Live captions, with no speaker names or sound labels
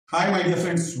Hi my dear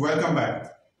friends, welcome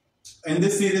back. In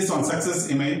this series on Success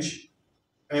Image,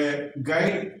 a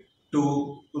guide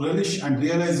to relish and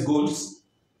realize goals,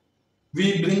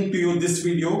 we bring to you this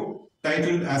video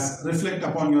titled as Reflect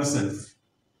Upon Yourself.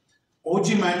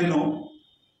 O.G. Mandino,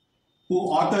 who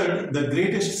authored The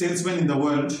Greatest Salesman in the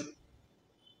World,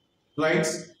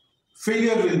 writes,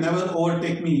 "Failure will never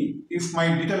overtake me if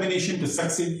my determination to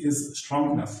succeed is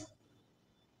strong enough."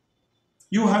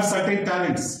 You have certain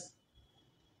talents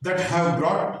that have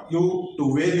brought you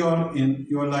to where you are in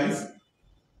your life,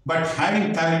 but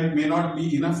having talent may not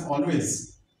be enough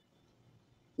always.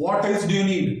 What else do you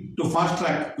need to fast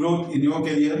track growth in your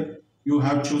career you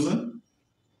have chosen?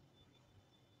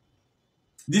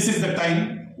 This is the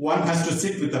time one has to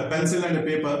sit with a pencil and a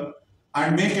paper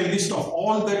and make a list of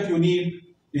all that you need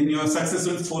in your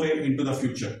successful foray into the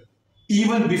future.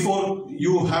 Even before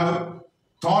you have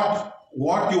thought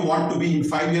what you want to be in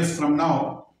 5 years from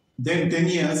now, then 10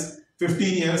 years,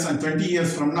 15 years and 20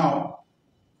 years from now,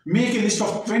 make a list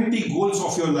of 20 goals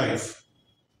of your life.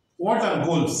 What are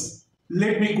goals?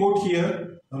 Let me quote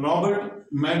here Robert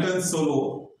Merton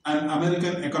Solo, an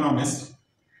American economist.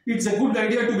 It's a good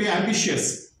idea to be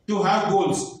ambitious, to have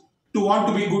goals, to want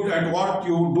to be good at what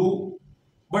you do,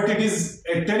 but it is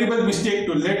a terrible mistake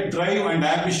to let drive and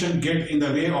ambition get in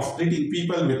the way of treating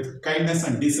people with kindness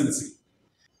and decency.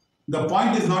 The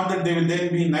point is not that they will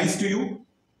then be nice to you,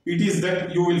 it is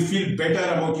that you will feel better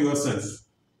about yourself.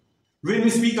 When we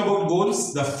speak about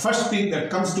goals, the first thing that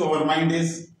comes to our mind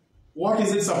is, what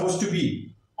is it supposed to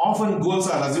be? Often goals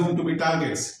are assumed to be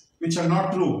targets, which are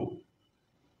not true.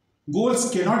 Goals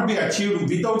cannot be achieved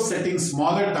without setting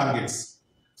smaller targets,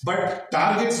 but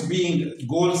targets being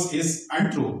goals is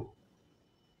untrue.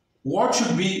 What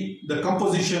should be the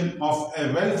composition of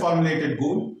a well-formulated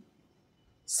goal?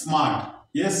 SMART.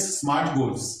 Yes, SMART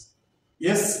goals.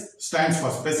 S stands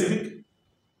for specific,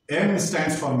 M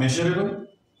stands for measurable,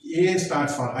 A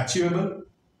stands for achievable,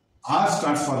 R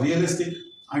stands for realistic,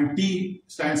 and T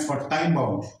stands for time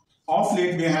bound. Of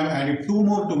late we have added two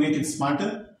more to make it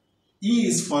smarter. E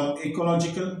is for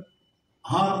ecological,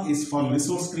 R is for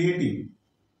resource creative.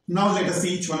 Now let us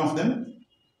see each one of them.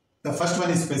 The first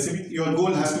one is specific. Your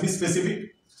goal has to be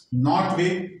specific, not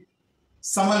vague.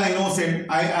 Someone I know said,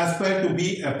 I aspire to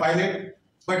be a pilot,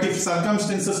 but if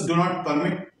circumstances do not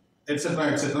permit, etc.,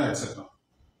 etc., etc.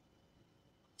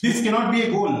 This cannot be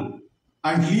a goal,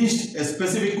 and least a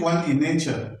specific one in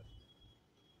nature.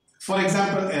 For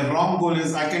example, a wrong goal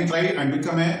is, I can try and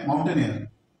become a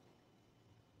mountaineer.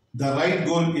 The right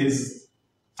goal is,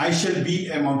 I shall be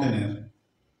a mountaineer.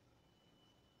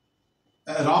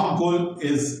 A wrong goal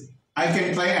is, I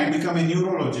can try and become a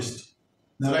neurologist.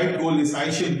 The right goal is,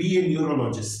 I shall be a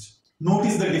neurologist.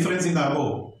 Notice the difference in the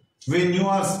above. When you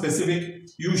are specific,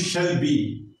 you shall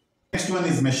be. Next one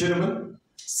is measurable.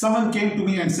 Someone came to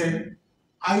me and said,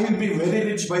 I will be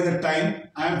very rich by the time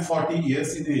I am 40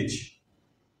 years in age.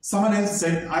 Someone else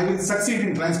said, I will succeed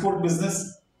in transport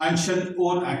business and shall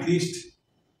own at least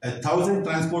 1,000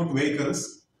 transport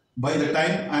vehicles by the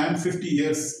time I am 50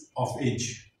 years of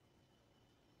age.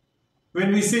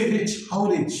 When we say rich, how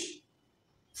rich?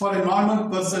 For a normal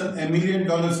person, $1 million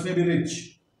may be rich.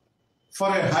 For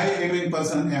a high-aiming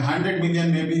person, 100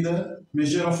 million may be the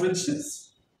measure of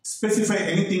richness. Specify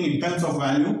anything in terms of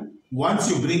value. Once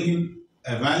you bring in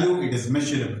a value, it is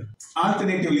measurable.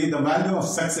 Alternatively, the value of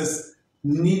success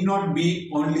need not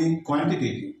be only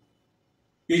quantitative.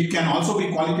 It can also be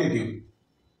qualitative.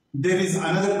 There is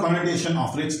another connotation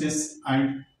of richness,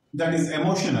 and that is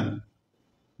emotional.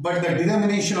 But the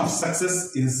determination of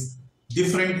success is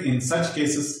different in such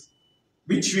cases,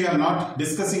 which we are not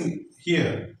discussing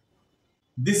here.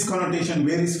 This connotation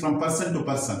varies from person to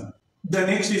person. The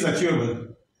next is achievable.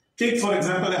 Take for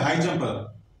example a high jumper.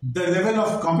 The level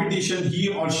of competition he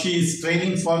or she is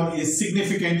training for is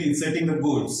significant in setting the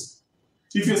goals.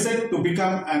 If you set to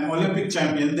become an Olympic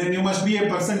champion, then you must be a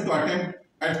person to attempt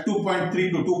at 2.3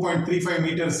 to 2.35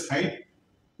 meters height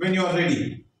when you are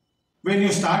ready. When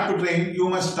you start to train, you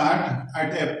must start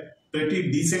at a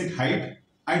pretty decent height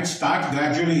and start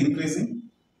gradually increasing.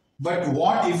 But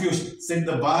what if you set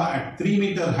the bar at 3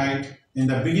 meter height in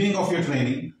the beginning of your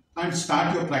training and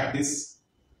start your practice?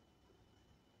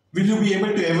 Will you be able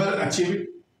to ever achieve it?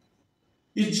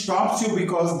 It stops you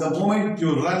because the moment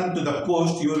you run to the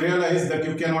post, you realize that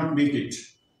you cannot make it.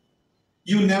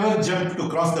 You never jump to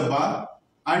cross the bar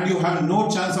and you have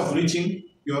no chance of reaching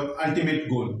your ultimate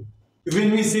goal. When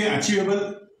we say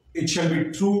achievable, it shall be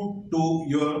true to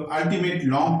your ultimate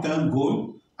long-term goal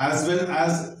as well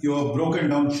as your broken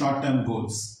down short-term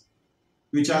goals,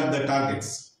 which are the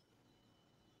targets.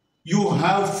 You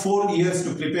have 4 years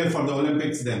to prepare for the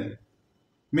Olympics then.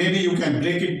 Maybe you can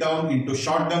break it down into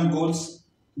short-term goals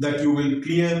that you will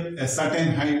clear a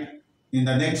certain height in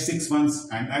the next 6 months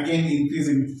and again increase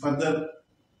in further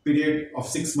period of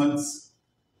 6 months.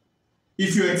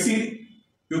 If you exceed,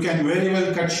 you can very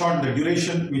well cut short the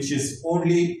duration, which is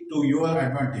only to your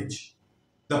advantage.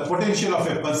 The potential of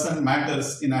a person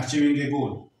matters in achieving a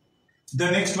goal.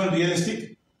 The next one,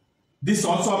 realistic. This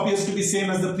also appears to be same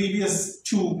as the previous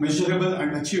two, measurable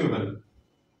and achievable.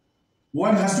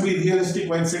 One has to be realistic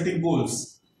while setting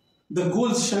goals. The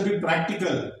goals shall be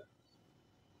practical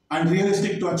and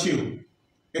realistic to achieve.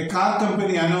 A car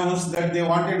company announced that they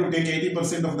wanted to take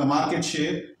 80% of the market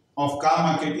share of car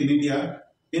market in India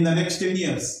in the next 10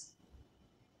 years.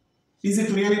 Is it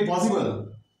really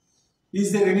possible?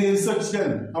 Is there any research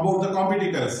done about the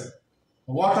competitors?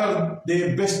 What are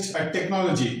they best at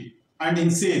technology and in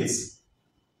sales?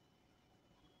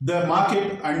 The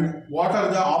market and what are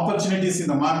the opportunities in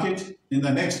the market in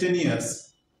the next 10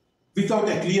 years? Without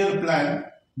a clear plan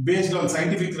based on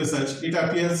scientific research, it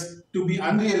appears to be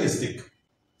unrealistic.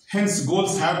 Hence,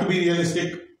 goals have to be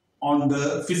realistic on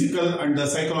the physical and the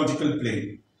psychological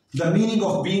plane. The meaning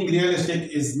of being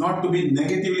realistic is not to be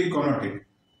negatively connoted.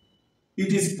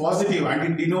 It is positive and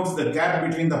it denotes the gap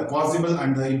between the possible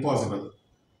and the impossible.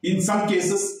 In some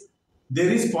cases, there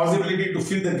is possibility to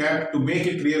fill the gap to make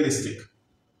it realistic.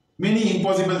 Many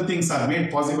impossible things are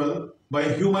made possible by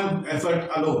human effort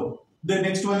alone. The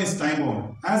next one is time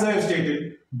bound. As I have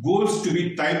stated, goals to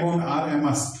be time bound are a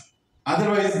must.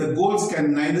 Otherwise, the goals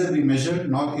can neither be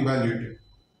measured nor evaluated.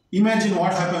 Imagine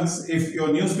what happens if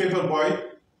your newspaper boy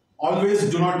always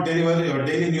do not deliver your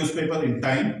daily newspaper in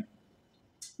time.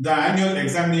 The annual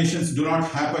examinations do not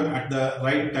happen at the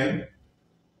right time,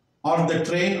 or the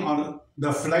train or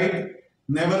the flight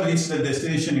never reach the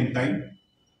destination in time.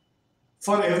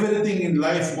 For everything in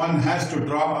life, one has to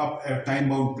draw up a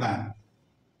time-bound plan.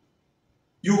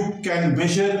 You can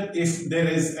measure if there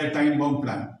is a time-bound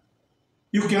plan.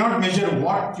 You cannot measure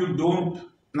what you don't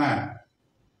plan.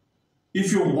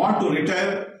 If you want to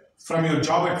retire from your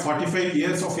job at 45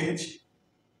 years of age,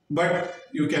 but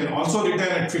you can also retire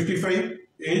at 55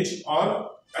 age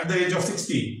or at the age of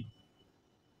 60.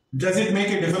 Does it make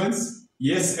a difference?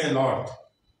 Yes, a lot.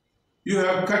 You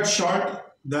have cut short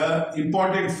the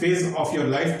important phase of your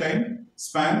lifetime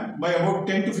span by about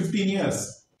 10 to 15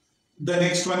 years. The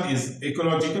next one is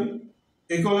ecological.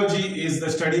 Ecology is the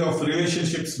study of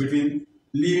relationships between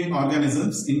living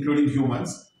organisms, including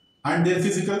humans, and their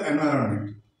physical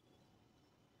environment.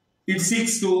 It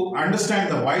seeks to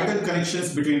understand the vital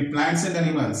connections between plants and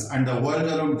animals and the world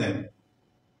around them.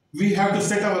 We have to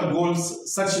set our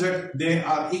goals such that they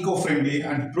are eco-friendly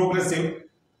and progressive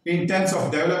in terms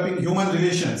of developing human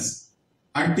relations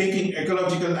and taking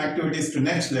ecological activities to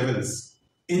next levels.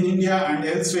 In India and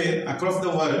elsewhere across the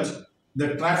world,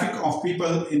 the traffic of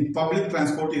people in public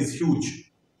transport is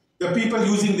huge. The people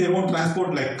using their own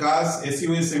transport like cars,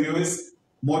 SUVs, MUVs,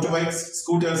 motorbikes,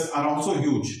 scooters are also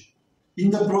huge. In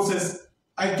the process,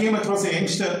 I came across a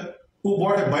youngster who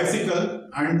bought a bicycle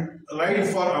and ride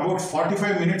for about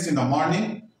 45 minutes in the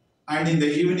morning and in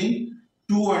the evening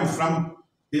to and from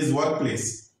his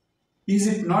workplace. Is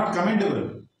it not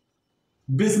commendable?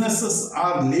 Businesses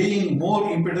are laying more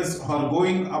impetus or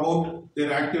going about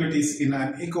their activities in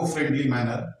an eco-friendly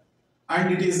manner,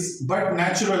 and it is but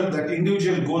natural that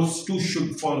individual goals too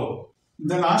should follow.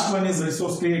 The last one is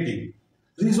resource creating.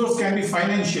 Resource can be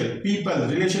financial, people,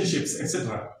 relationships,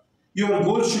 etc. Your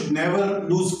goal should never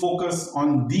lose focus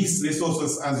on these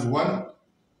resources, as one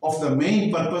of the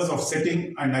main purpose of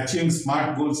setting and achieving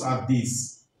smart goals are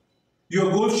these.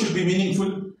 Your goals should be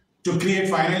meaningful to create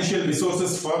financial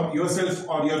resources for yourself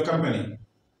or your company.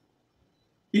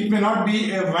 It may not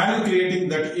be a value creating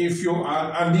that if you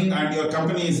are earning and your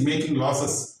company is making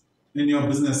losses in your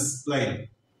business line.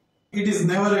 It is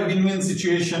never a win-win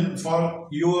situation for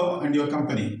you and your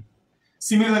company.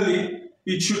 Similarly,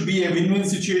 it should be a win-win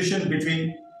situation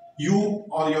between you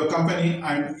or your company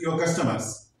and your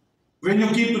customers. When you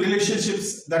keep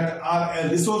relationships that are a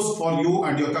resource for you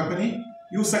and your company,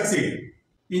 you succeed.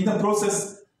 In the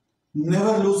process,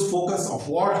 never lose focus of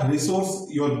what resource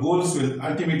your goals will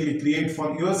ultimately create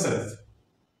for yourself.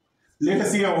 Let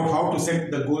us see about how to set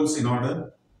the goals in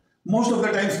order. Most of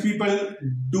the times people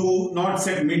do not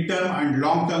set mid-term and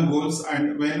long-term goals,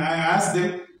 and when I ask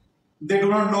them, they do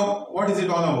not know what is it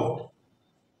all about.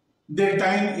 Their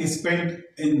time is spent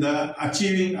in the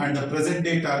achieving and the present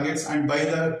day targets, and by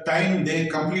the time they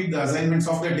complete the assignments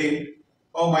of the day,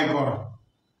 oh my God,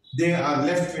 they are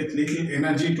left with little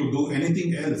energy to do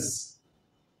anything else.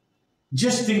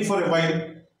 Just think for a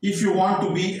while, if you want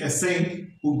to be a saint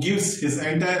who gives his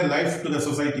entire life to the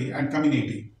society and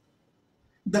community.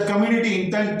 The community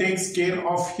in turn takes care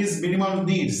of his minimal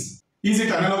needs. Is it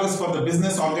analogous for the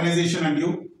business organization and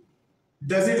you?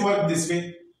 Does it work this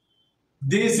way?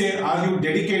 They say, are you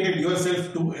dedicated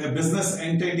yourself to a business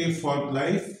entity for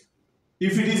life?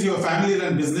 If it is your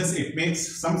family-run business, it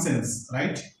makes some sense,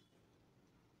 right?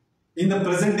 In the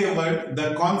present-day world,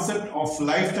 the concept of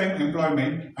lifetime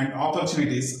employment and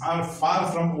opportunities are far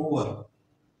from over.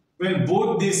 When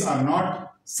both these are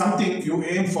not something you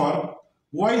aim for,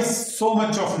 why so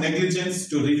much of negligence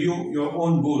to review your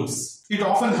own goals? It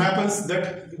often happens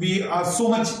that we are so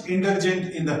much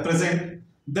indulgent in the present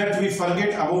that we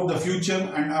forget about the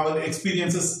future and our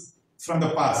experiences from the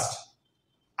past.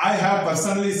 I have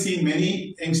personally seen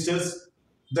many youngsters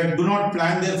that do not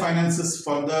plan their finances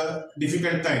for the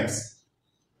difficult times,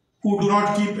 who do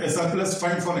not keep a surplus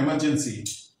fund for emergency,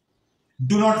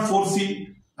 do not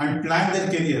foresee and plan their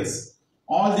careers.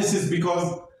 All this is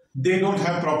because they don't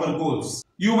have proper goals.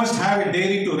 You must have a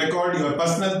diary to record your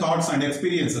personal thoughts and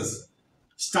experiences.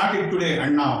 Start it today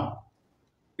and now.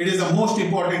 It is the most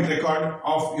important record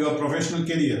of your professional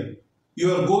career.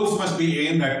 Your goals must be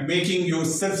aimed at making you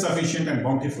self-sufficient and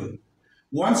bountiful.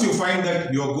 Once you find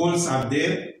that your goals are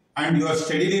there and you are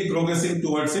steadily progressing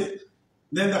towards it,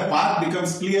 then the path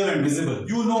becomes clear and visible.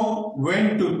 You know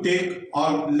when to take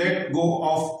or let go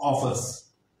of offers,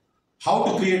 how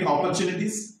to create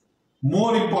opportunities,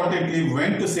 more importantly,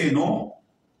 when to say no,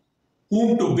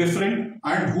 whom to befriend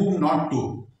and whom not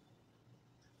to.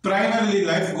 Primarily,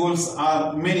 life goals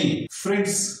are many.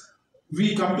 Friends,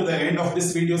 we come to the end of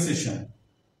this video session.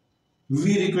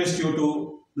 We request you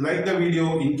to like the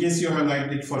video in case you have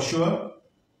liked it for sure,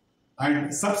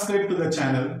 and subscribe to the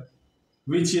channel,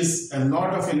 which is a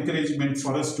lot of encouragement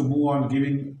for us to move on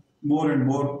giving more and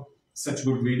more such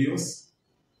good videos.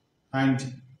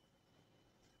 And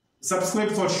subscribe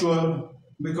for sure,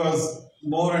 because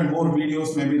more and more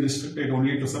videos may be restricted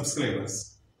only to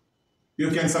subscribers. You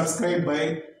can subscribe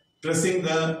by pressing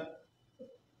the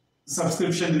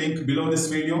subscription link below this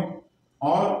video,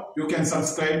 or you can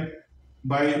subscribe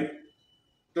by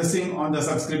pressing on the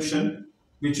subscription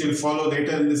which will follow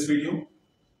later in this video.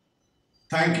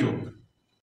 Thank you.